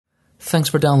Thanks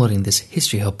for downloading this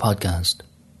History Hub podcast.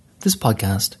 This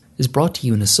podcast is brought to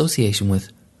you in association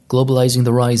with Globalizing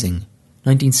the Rising,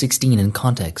 1916 in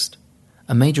Context,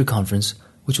 a major conference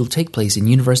which will take place in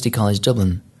University College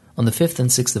Dublin on the 5th and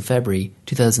 6th of February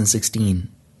 2016.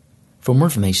 For more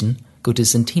information, go to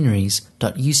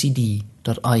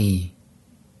centenaries.ucd.ie.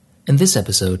 In this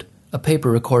episode, a paper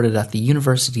recorded at the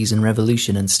Universities in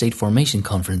Revolution and State Formation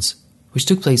Conference, which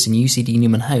took place in UCD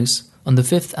Newman House on the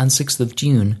 5th and 6th of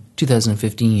June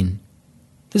 2015.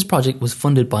 This project was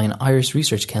funded by an Irish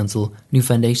Research Council New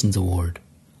Foundations Award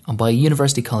and by a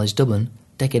University College Dublin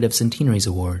Decade of Centenaries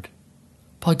Award.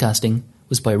 Podcasting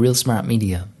was by Real Smart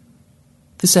Media.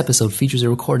 This episode features a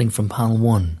recording from Panel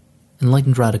 1,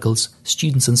 Enlightened Radicals,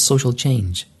 Students and Social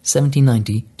Change,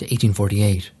 1790 to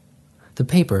 1848. The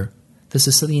paper, The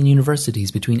Sicilian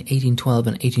Universities between 1812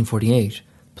 and 1848,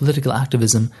 Political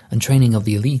Activism and Training of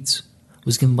the Elites,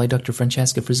 was given by Dr.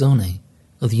 Francesca Frizzone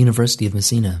of the University of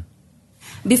Messina.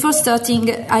 Before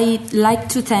starting, I'd like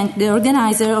to thank the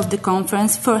organizer of the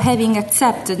conference for having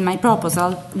accepted my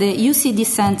proposal, the UCD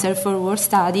Center for War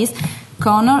Studies,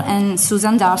 Connor and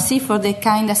Susan Darcy, for their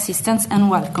kind assistance and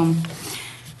welcome.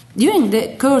 During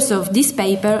the course of this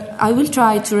paper, I will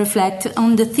try to reflect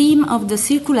on the theme of the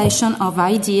circulation of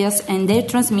ideas and their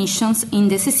transmissions in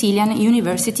the Sicilian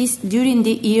universities during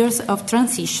the years of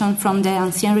transition from the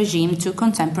Ancien regime to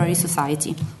contemporary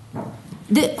society.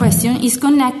 The question is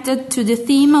connected to the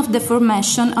theme of the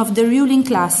formation of the ruling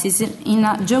classes in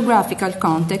a geographical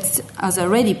context, as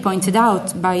already pointed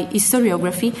out by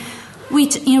historiography,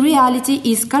 which in reality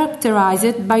is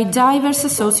characterized by diverse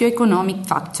socio-economic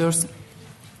factors.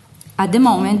 At the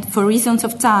moment, for reasons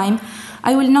of time,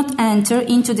 I will not enter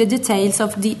into the details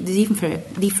of the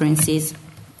differences.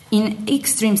 In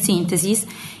extreme synthesis,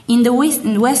 in the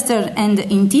western and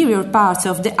interior parts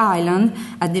of the island,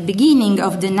 at the beginning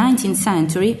of the 19th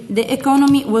century, the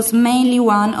economy was mainly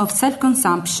one of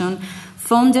self-consumption,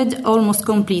 founded almost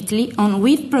completely on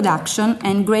wheat production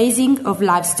and grazing of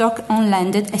livestock on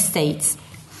landed estates.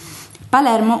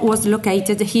 Palermo was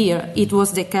located here. It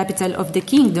was the capital of the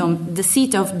kingdom, the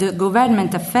seat of the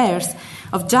government affairs,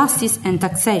 of justice and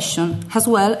taxation, as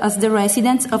well as the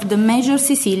residence of the major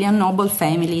Sicilian noble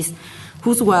families,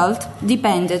 whose wealth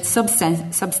depended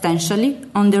substantially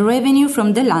on the revenue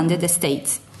from the landed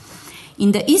estates.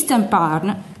 In the eastern part,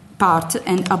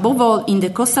 and above all in the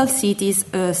coastal cities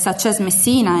such as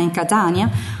Messina and Catania,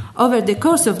 over the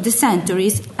course of the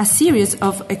centuries, a series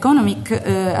of economic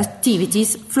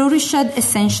activities flourished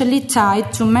essentially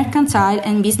tied to mercantile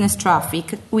and business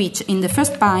traffic, which in the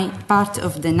first part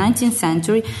of the 19th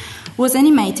century was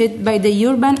animated by the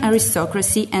urban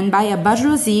aristocracy and by a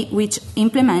bourgeoisie which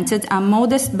implemented a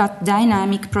modest but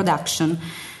dynamic production,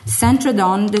 centered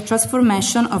on the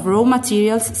transformation of raw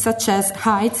materials such as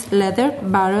hides, leather,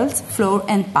 barrels, flour,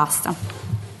 and pasta.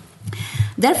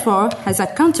 Therefore, as a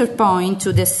counterpoint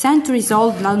to the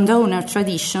centuries-old landowner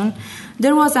tradition,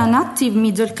 there was an active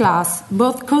middle class,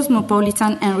 both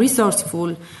cosmopolitan and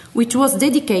resourceful, which was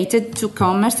dedicated to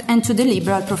commerce and to the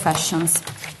liberal professions.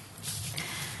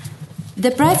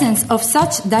 The presence of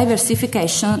such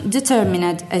diversification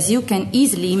determined, as you can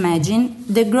easily imagine,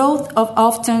 the growth of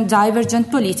often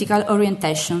divergent political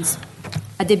orientations.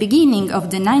 At the beginning of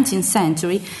the 19th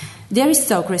century, the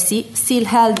aristocracy still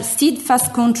held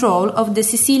steadfast control of the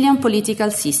Sicilian political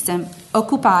system,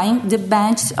 occupying the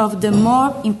bench of the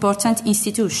more important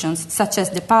institutions, such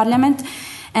as the parliament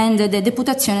and the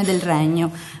Deputazione del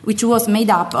Regno, which was made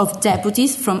up of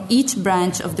deputies from each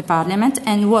branch of the parliament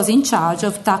and was in charge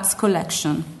of tax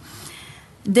collection.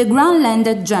 The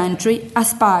ground-landed gentry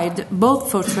aspired, both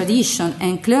for tradition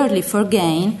and clearly for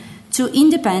gain, to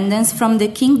independence from the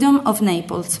Kingdom of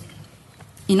Naples.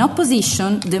 In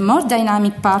opposition, the more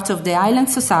dynamic part of the island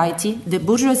society, the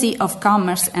bourgeoisie of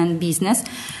commerce and business,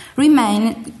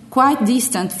 remained quite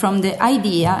distant from the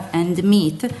idea and the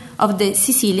myth of the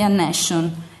Sicilian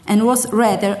nation and was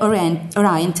rather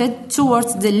oriented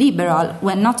towards the liberal,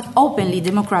 when not openly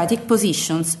democratic,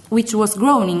 positions, which was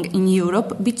growing in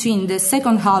Europe between the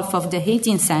second half of the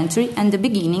 18th century and the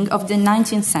beginning of the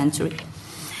 19th century.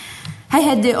 I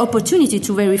had the opportunity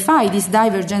to verify this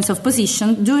divergence of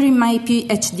position during my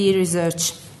PhD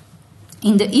research.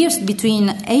 In the years between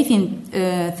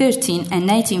 1813 and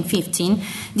 1815,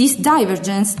 this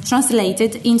divergence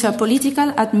translated into a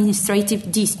political administrative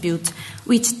dispute,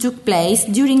 which took place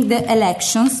during the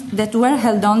elections that were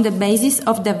held on the basis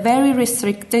of the very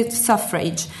restricted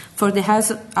suffrage for the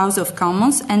House of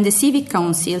Commons and the civic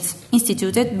councils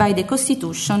instituted by the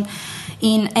Constitution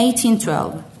in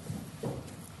 1812.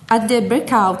 At the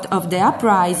breakout of the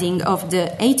uprising of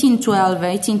the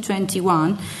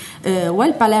 1812-1821,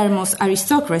 While Palermo's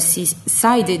aristocracy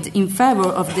sided in favor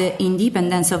of the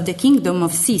independence of the Kingdom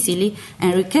of Sicily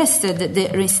and requested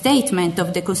the restatement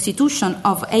of the Constitution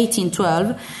of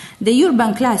 1812, the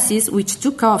urban classes which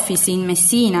took office in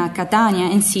Messina, Catania,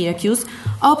 and Syracuse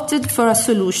opted for a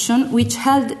solution which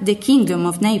held the Kingdom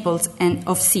of Naples and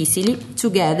of Sicily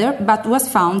together, but was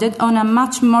founded on a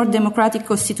much more democratic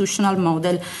constitutional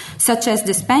model, such as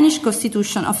the Spanish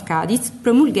Constitution of Cadiz,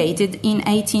 promulgated in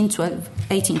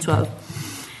 1812.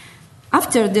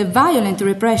 After the violent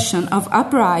repression of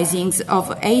uprisings of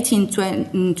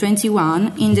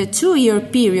 1821, in the 2-year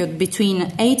period between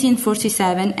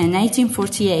 1847 and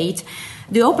 1848,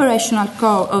 the operational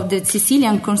core of the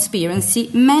Sicilian conspiracy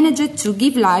managed to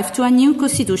give life to a new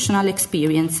constitutional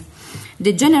experience.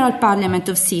 The General Parliament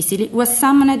of Sicily was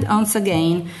summoned once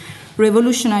again.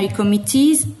 Revolutionary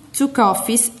committees took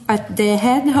office at the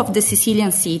head of the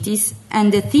Sicilian cities,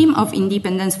 and the theme of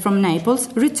independence from Naples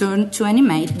returned to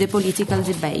animate the political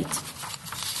debate.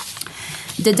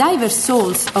 The diverse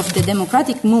souls of the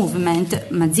democratic movement,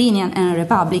 Mazzinian and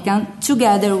Republican,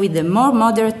 together with the more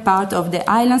moderate part of the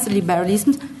island's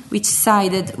liberalism, which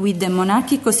sided with the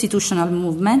monarchic constitutional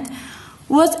movement,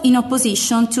 was in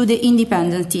opposition to the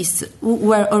independentists, who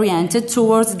were oriented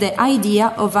towards the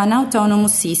idea of an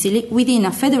autonomous Sicily within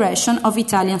a federation of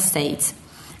Italian states.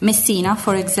 Messina,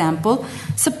 for example,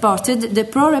 supported the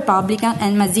pro-republican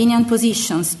and Mazzinian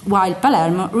positions, while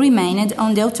Palermo remained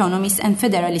on the autonomist and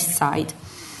federalist side.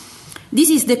 This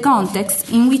is the context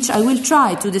in which I will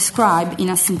try to describe in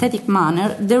a synthetic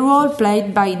manner the role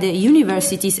played by the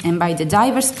universities and by the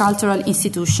diverse cultural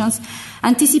institutions,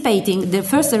 anticipating the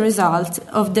first result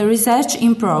of the research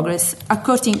in progress,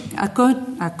 according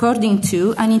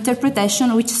to an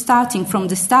interpretation which, starting from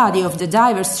the study of the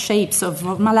diverse shapes of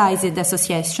formalized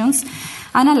associations,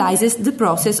 analyzes the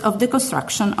process of the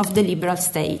construction of the liberal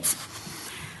states.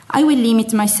 I will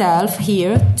limit myself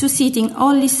here to citing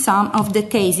only some of the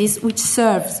cases which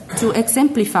serve to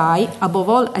exemplify, above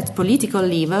all at political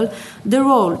level, the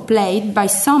role played by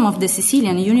some of the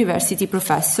Sicilian university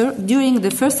professors during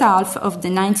the first half of the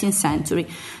 19th century,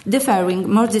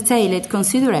 deferring more detailed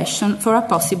consideration for a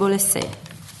possible essay.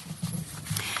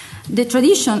 The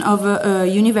tradition of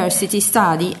university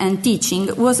study and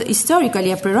teaching was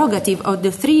historically a prerogative of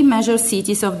the 3 major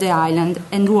cities of the island,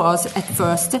 and was, at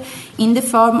first, in the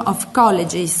form of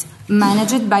colleges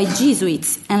managed by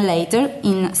Jesuits, and later,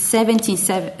 in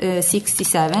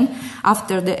 1767,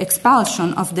 after the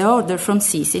expulsion of the order from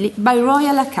Sicily, by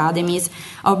royal academies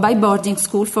or by boarding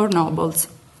school for nobles.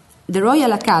 The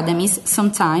royal academies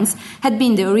sometimes had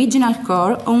been the original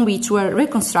core on which were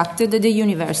reconstructed the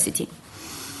university.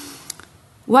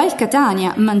 While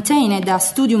Catania maintained a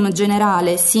studium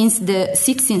generale since the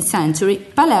 16th century,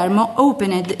 Palermo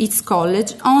opened its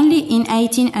college only in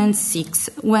 1806,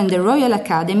 when the Royal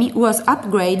Academy was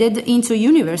upgraded into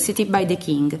university by the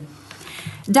king.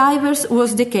 Diverse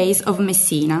was the case of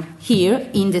Messina. Here,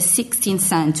 in the 16th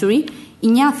century,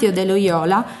 Ignazio de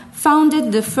Loyola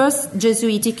founded the first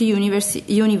Jesuitic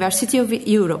university of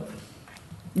Europe.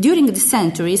 During the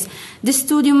centuries, the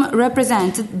studium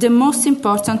represented the most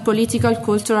important political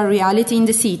cultural reality in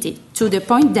the city, to the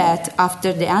point that,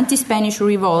 after the anti-Spanish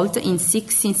revolt in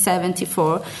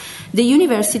 1674, the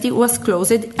university was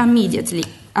closed immediately,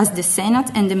 as the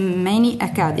Senate and the many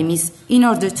academies, in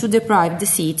order to deprive the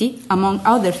city, among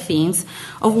other things,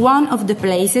 of one of the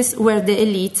places where the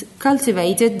elite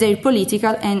cultivated their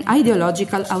political and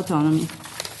ideological autonomy.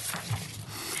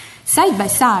 Side by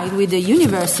side with the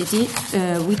universities,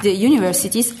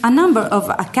 a number of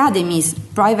academies,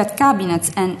 private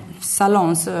cabinets, and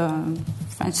salons,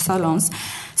 French salons,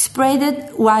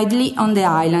 spread widely on the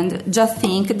island. Just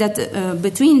think that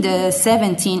between the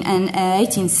 17th and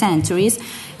 18th centuries,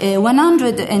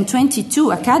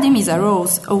 122 academies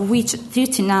arose, of which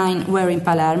 39 were in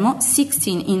Palermo,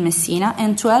 16 in Messina,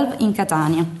 and 12 in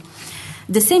Catania.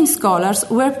 The same scholars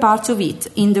were part of it,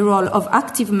 in the role of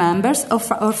active members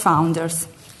or founders.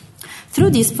 Through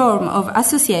this form of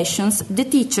associations, the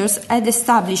teachers had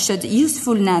established a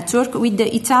useful network with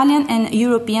the Italian and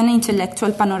European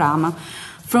intellectual panorama,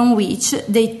 from which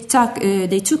they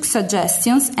took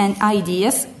suggestions and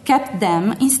ideas, kept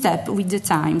them in step with the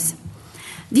times.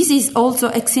 This is also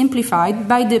exemplified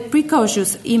by the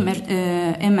precocious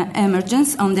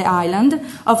emergence on the island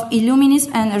of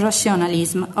Illuminism and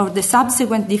Rationalism, or the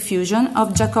subsequent diffusion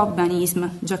of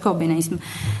Jacobinism,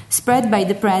 spread by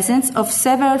the presence of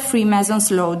several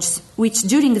Freemasons' lodges, which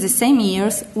during the same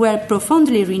years were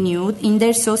profoundly renewed in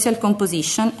their social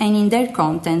composition and in their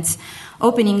contents,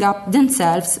 opening up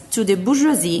themselves to the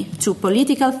bourgeoisie, to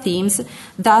political themes,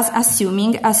 thus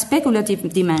assuming a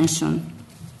speculative dimension.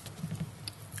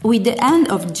 With the end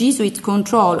of Jesuit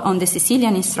control on the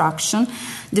Sicilian instruction,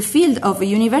 the field of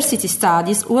university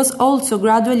studies was also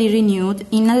gradually renewed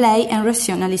in a lay and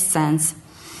rationalist sense.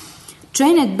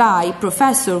 Trained by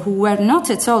professors who were not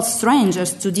at all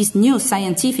strangers to these new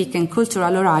scientific and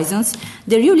cultural horizons,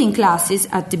 the ruling classes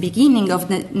at the beginning of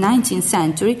the 19th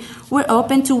century were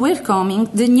open to welcoming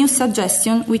the new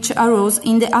suggestion which arose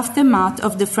in the aftermath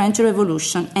of the French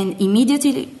Revolution and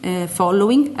immediately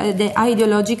following the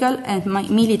ideological and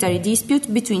military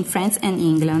dispute between France and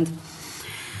England.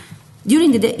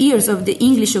 During the years of the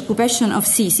English occupation of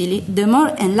Sicily, the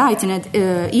more enlightened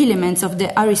elements of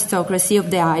the aristocracy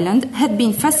of the island had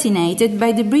been fascinated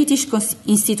by the British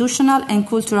institutional and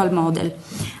cultural model.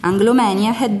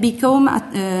 Anglomania had become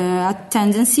a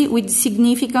tendency with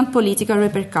significant political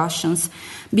repercussions,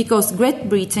 because Great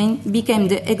Britain became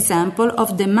the example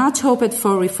of the much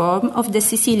hoped-for reform of the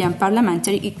Sicilian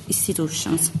parliamentary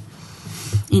institutions.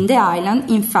 In the island,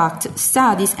 in fact,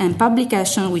 studies and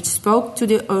publications which spoke to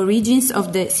the origins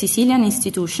of the Sicilian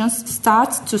institutions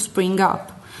start to spring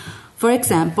up. For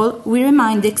example, we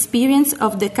remind the experience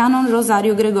of the Canon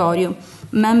Rosario Gregorio,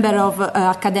 member of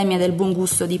Accademia del Buon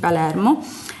Gusto di Palermo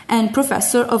and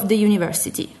professor of the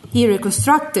university. He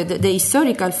reconstructed the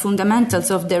historical fundamentals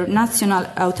of the national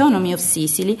autonomy of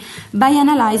Sicily by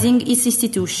analyzing its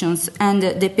institutions and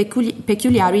the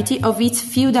peculiarity of its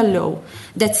feudal law,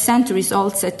 that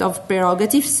centuries-old set of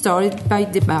prerogatives stored by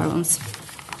the barons.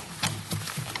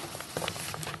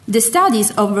 The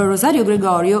studies of Rosario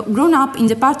Gregorio grew up in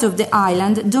the part of the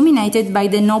island dominated by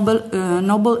the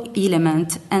noble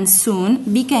element and soon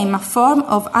became a form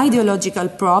of ideological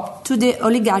prop to the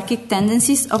oligarchic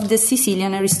tendencies of the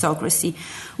Sicilian aristocracy,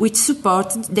 which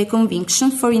supported the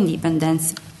conviction for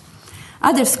independence.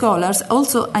 Other scholars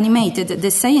also animated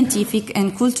the scientific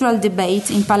and cultural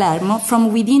debate in Palermo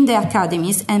from within the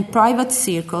academies and private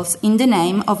circles in the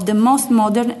name of the most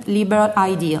modern liberal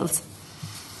ideals.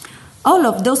 All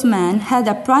of those men had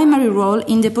a primary role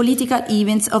in the political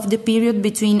events of the period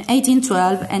between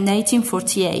 1812 and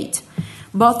 1848.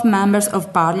 Both members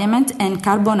of parliament and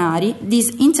Carbonari,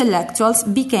 these intellectuals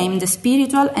became the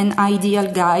spiritual and ideal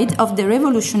guide of the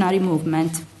revolutionary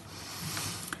movement.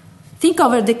 Think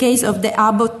over the case of the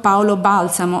abbot Paolo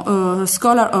Balsamo,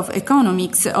 scholar of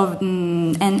economics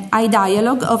and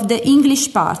ideologue of the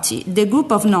English Party, the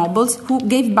group of nobles who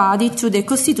gave body to the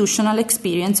constitutional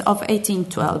experience of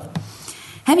 1812.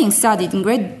 Having studied in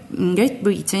Great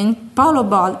Britain, Paolo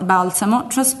Balsamo,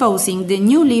 transposing the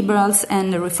new liberals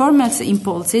and reformers'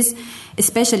 impulses,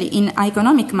 especially in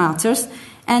economic matters,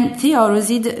 and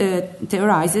theorized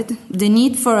the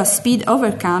need for a speed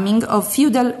overcoming of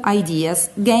feudal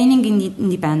ideas, gaining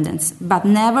independence, but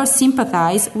never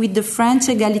sympathized with the French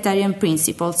egalitarian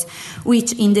principles,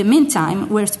 which in the meantime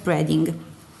were spreading.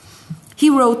 He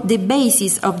wrote the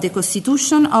basis of the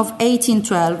Constitution of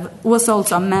 1812, was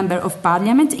also a member of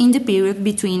Parliament in the period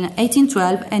between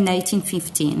 1812 and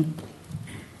 1815.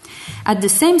 At the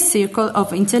same circle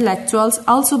of intellectuals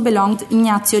also belonged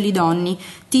Ignazio Lidonni,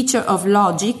 teacher of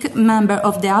logic, member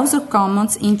of the House of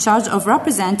Commons in charge of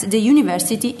represent the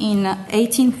university in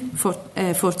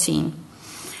 1814.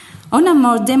 On a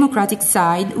more democratic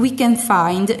side, we can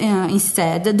find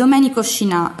instead Domenico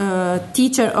Scinà,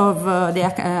 teacher of the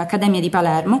Accademia di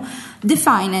Palermo,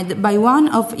 defined by one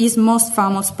of his most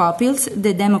famous pupils,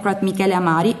 the Democrat Michele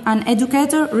Amari, an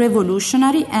educator,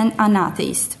 revolutionary, and an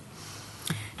atheist.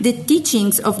 The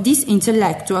teachings of these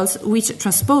intellectuals, which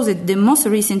transposed the most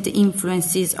recent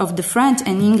influences of the French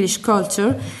and English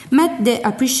culture, met the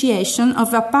appreciation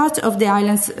of a part of the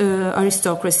island's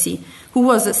aristocracy, who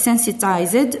was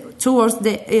sensitized towards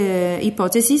the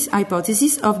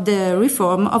hypothesis of the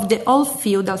reform of the old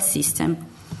feudal system.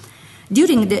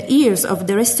 During the years of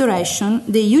the Restoration,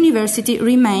 the university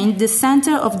remained the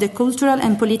center of the cultural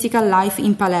and political life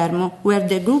in Palermo, where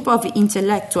the group of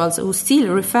intellectuals who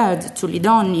still referred to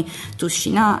Lidonni, to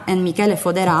Scinà and Michele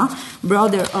Foderà,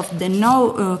 brother of the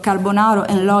now Carbonaro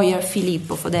and lawyer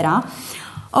Filippo Foderà,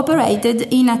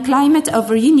 operated in a climate of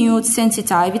renewed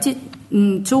sensitivity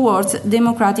towards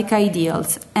democratic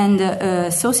ideals and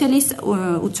socialist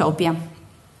utopia.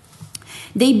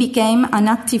 They became an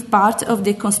active part of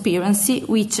the conspiracy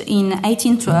which in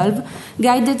 1812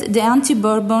 guided the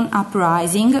anti-Bourbon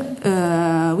uprising,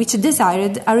 which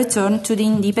desired a return to the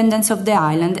independence of the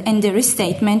island and the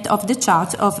restatement of the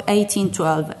Chart of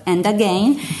 1812, and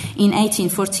again in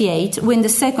 1848 when the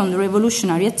second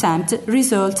revolutionary attempt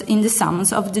resulted in the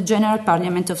summons of the General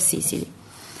Parliament of Sicily.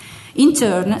 In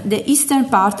turn, the eastern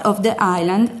part of the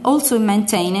island also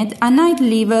maintained a high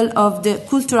level of the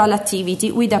cultural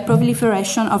activity with a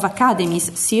proliferation of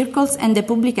academies, circles, and the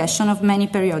publication of many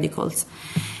periodicals.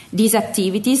 These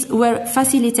activities were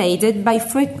facilitated by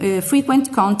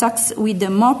frequent contacts with the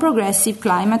more progressive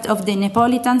climate of the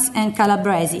Neapolitans and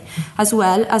Calabresi, as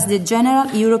well as the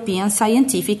general European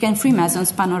scientific and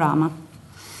Freemasons panorama.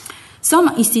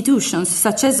 Some institutions,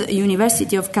 such as the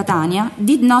University of Catania,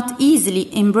 did not easily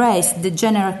embrace the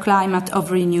general climate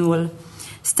of renewal.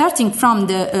 Starting from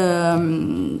the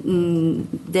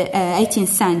 18th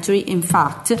century, in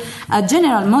fact, a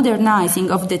general modernizing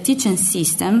of the teaching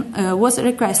system was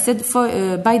requested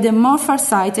by the more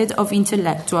far-sighted of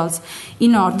intellectuals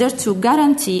in order to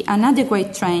guarantee an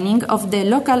adequate training of the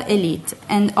local elite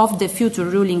and of the future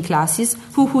ruling classes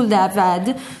who would have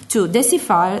had to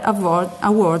decipher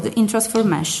a world in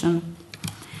transformation.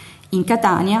 In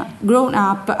Catania, grown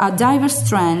up a diverse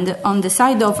trend on the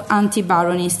side of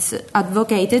anti-Baronists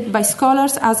advocated by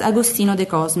scholars as Agostino De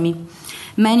Cosmi.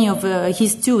 Many of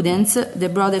his students, the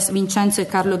brothers Vincenzo e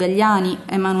Carlo Gagliani,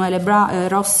 Emanuele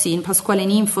Rossi, Pasquale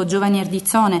Ninfo, Giovanni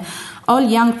Ardizzone, all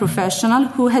young professionals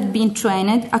who had been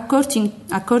trained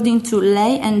according to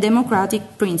lay and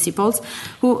democratic principles,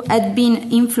 who had been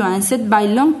influenced by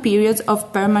long periods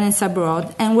of permanence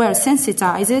abroad and were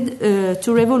sensitized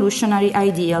to revolutionary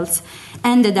ideals,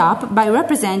 ended up by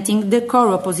representing the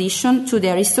core opposition to the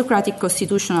aristocratic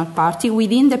constitutional party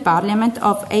within the parliament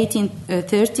of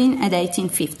 1813 and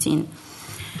 1815.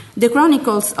 The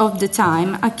chronicles of the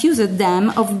time accused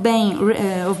them of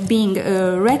being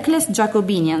reckless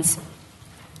Jacobinians.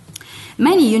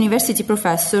 Many university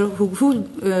professors who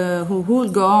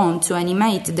would go on to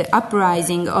animate the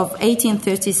uprising of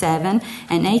 1837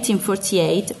 and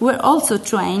 1848 were also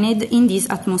trained in this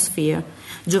atmosphere.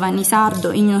 Giovanni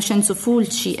Sardo, Innocenzo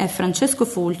Fulci, and Francesco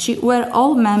Fulci were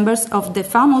all members of the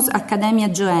famous Accademia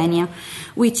Joenia,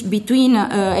 which between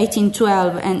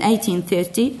 1812 and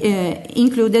 1830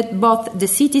 included both the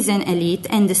citizen elite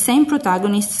and the same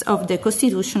protagonists of the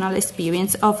constitutional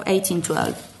experience of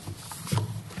 1812.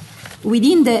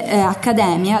 Within the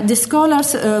academia, the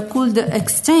scholars could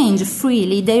exchange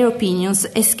freely their opinions,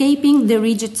 escaping the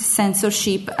rigid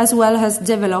censorship, as well as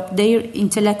develop their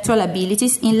intellectual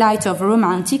abilities in light of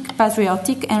romantic,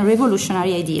 patriotic, and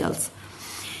revolutionary ideals.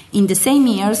 In the same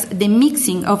years, the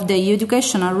mixing of the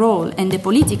educational role and the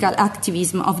political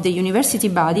activism of the university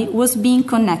body was being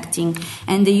connecting,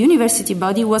 and the university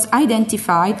body was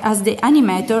identified as the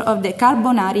animator of the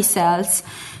Carbonari cells,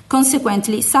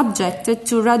 consequently subjected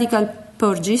to radical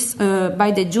purges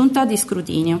by the Giunta di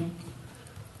Scrutinio.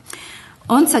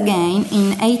 Once again,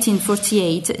 in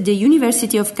 1848, the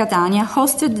University of Catania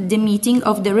hosted the meeting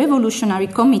of the Revolutionary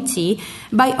Committee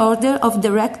by order of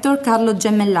the rector Carlo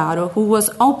Gemellaro, who was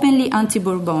openly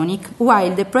anti-Bourbonic,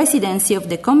 while the presidency of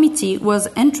the committee was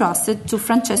entrusted to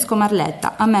Francesco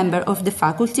Marletta, a member of the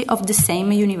faculty of the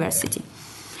same university.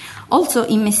 Also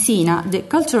in Messina, the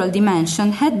cultural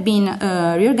dimension had been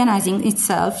reorganizing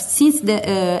itself since the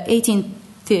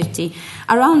 1830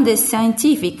 around the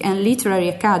scientific and literary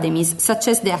academies, such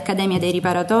as the Accademia dei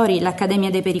Riparatori, l'Accademia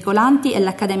dei Pericolanti, and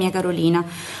l'Accademia Carolina,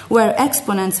 where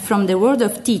exponents from the world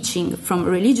of teaching, from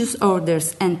religious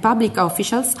orders and public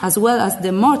officials, as well as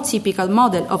the more typical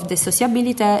model of the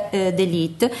sociabilité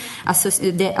d'élite,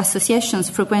 the associations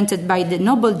frequented by the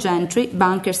noble gentry,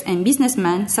 bankers and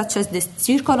businessmen, such as the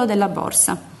Circolo della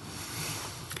Borsa.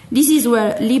 This is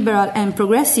where liberal and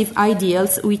progressive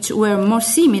ideals, which were more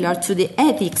similar to the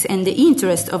ethics and the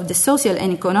interest of the social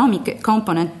and economic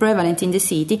component prevalent in the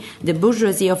city, the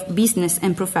bourgeoisie of business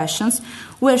and professions,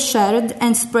 were shared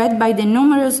and spread by the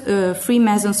numerous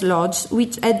Freemasons lodges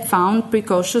which had found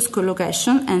precocious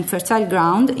collocation and fertile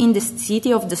ground in the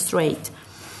city of the Strait.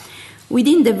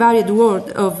 Within the varied world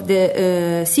of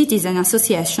the citizen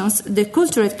associations, the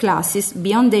cultured classes,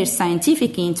 beyond their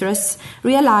scientific interests,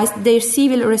 realized their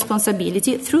civil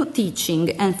responsibility through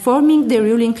teaching and forming the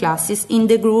ruling classes in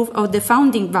the groove of the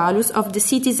founding values of the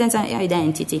citizen's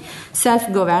identity,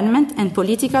 self-government and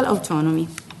political autonomy.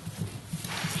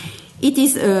 It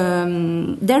is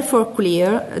therefore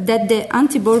clear that the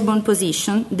anti-Bourbon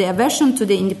position, the aversion to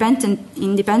the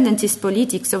independentist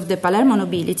politics of the Palermo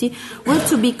nobility, were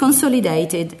to be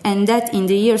consolidated, and that in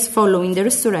the years following the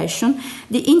Restoration,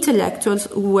 the intellectuals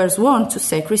who were sworn to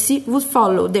secrecy would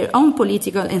follow their own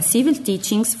political and civil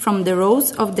teachings from the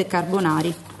rows of the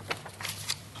Carbonari.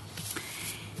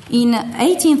 In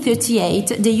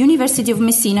 1838, the University of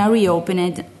Messina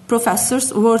reopened.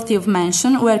 Professors worthy of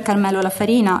mention were Carmelo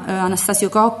Lafarina, Anastasio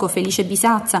Cocco, Felice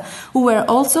Bisazza, who were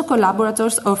also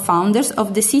collaborators or founders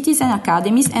of the citizen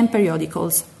academies and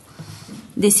periodicals.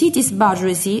 The city's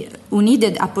bourgeoisie, who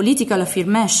needed a political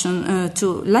affirmation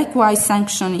to likewise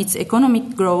sanction its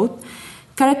economic growth,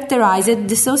 characterized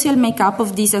the social makeup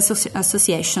of these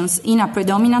associations in a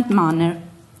predominant manner.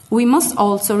 We must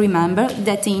also remember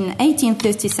that in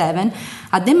 1837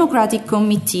 a democratic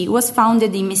committee was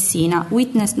founded in Messina,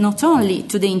 witness not only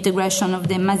to the integration of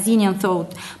the Mazzinian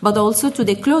thought, but also to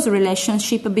the close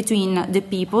relationship between the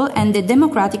people and the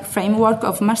democratic framework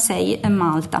of Marseille and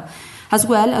Malta, as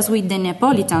well as with the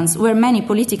Neapolitans, where many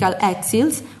political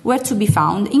exiles were to be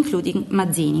found, including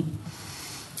Mazzini.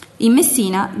 In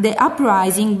Messina, the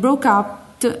uprising broke out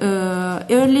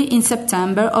early in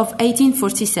September of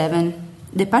 1847.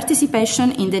 The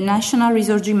participation in the National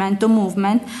Risorgimento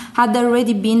movement had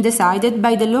already been decided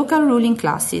by the local ruling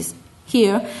classes.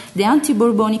 Here, the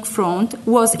anti-Bourbonic front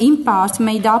was in part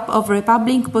made up of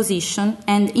Republican position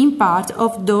and in part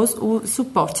of those who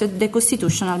supported the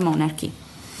constitutional monarchy.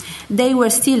 They were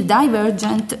still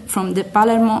divergent from the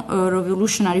Palermo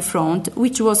Revolutionary Front,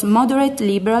 which was moderate,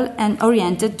 liberal, and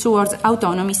oriented towards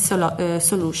autonomous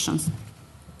solutions.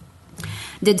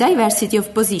 The diversity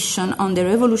of position on the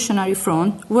revolutionary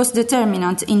front was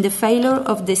determinant in the failure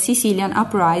of the Sicilian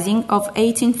uprising of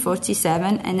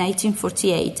 1847 and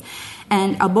 1848,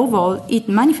 and above all, it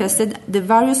manifested the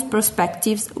various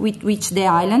perspectives with which the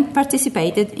island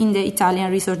participated in the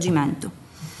Italian Risorgimento.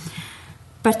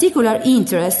 Particular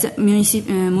interests,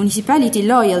 municipality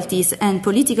loyalties, and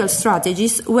political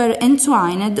strategies were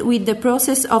entwined with the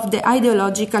process of the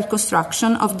ideological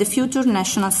construction of the future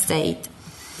national state.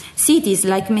 Cities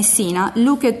like Messina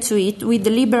looked to it with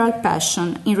liberal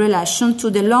passion in relation to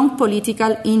the long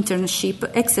political internship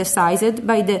exercised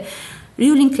by the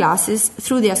ruling classes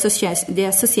through the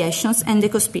associations and the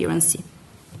conspiracy.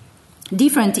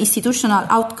 Different institutional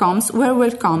outcomes were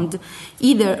welcomed,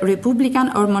 either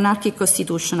republican or monarchic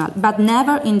constitutional, but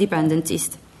never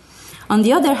independentist. On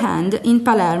the other hand, in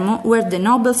Palermo, where the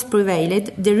nobles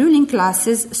prevailed, the ruling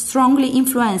classes strongly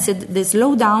influenced the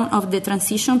slowdown of the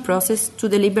transition process to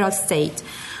the liberal state,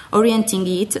 orienting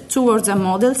it towards a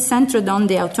model centered on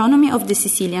the autonomy of the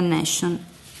Sicilian nation.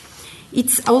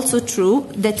 It's also true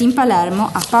that in Palermo,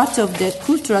 a part of the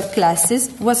cultural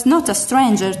classes was not a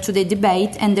stranger to the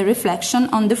debate and the reflection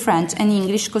on the French and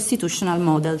English constitutional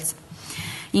models.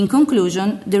 In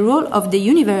conclusion, the role of the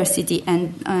university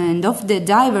and of the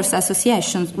diverse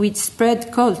associations which spread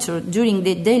culture during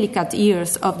the delicate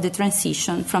years of the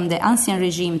transition from the ancient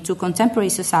regime to contemporary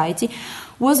society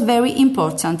was very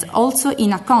important, also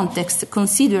in a context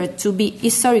considered to be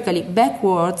historically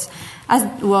backwards as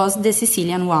was the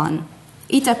Sicilian one.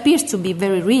 It appears to be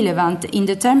very relevant in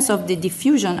the terms of the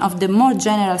diffusion of the more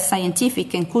general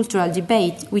scientific and cultural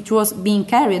debate which was being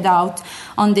carried out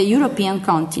on the European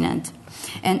continent,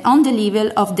 and on the level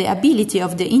of the ability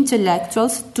of the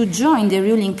intellectuals to join the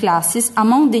ruling classes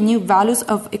among the new values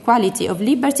of equality, of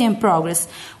liberty and progress,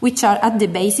 which are at the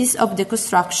basis of the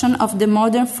construction of the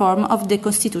modern form of the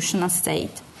constitutional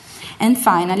state. And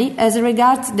finally, as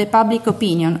regards the public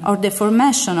opinion or the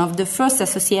formation of the first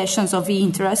associations of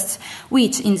interests,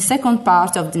 which in the second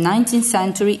part of the 19th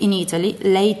century in Italy,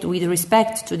 late with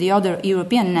respect to the other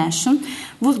European nations,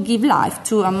 would give life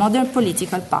to a modern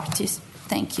political parties.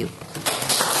 Thank you.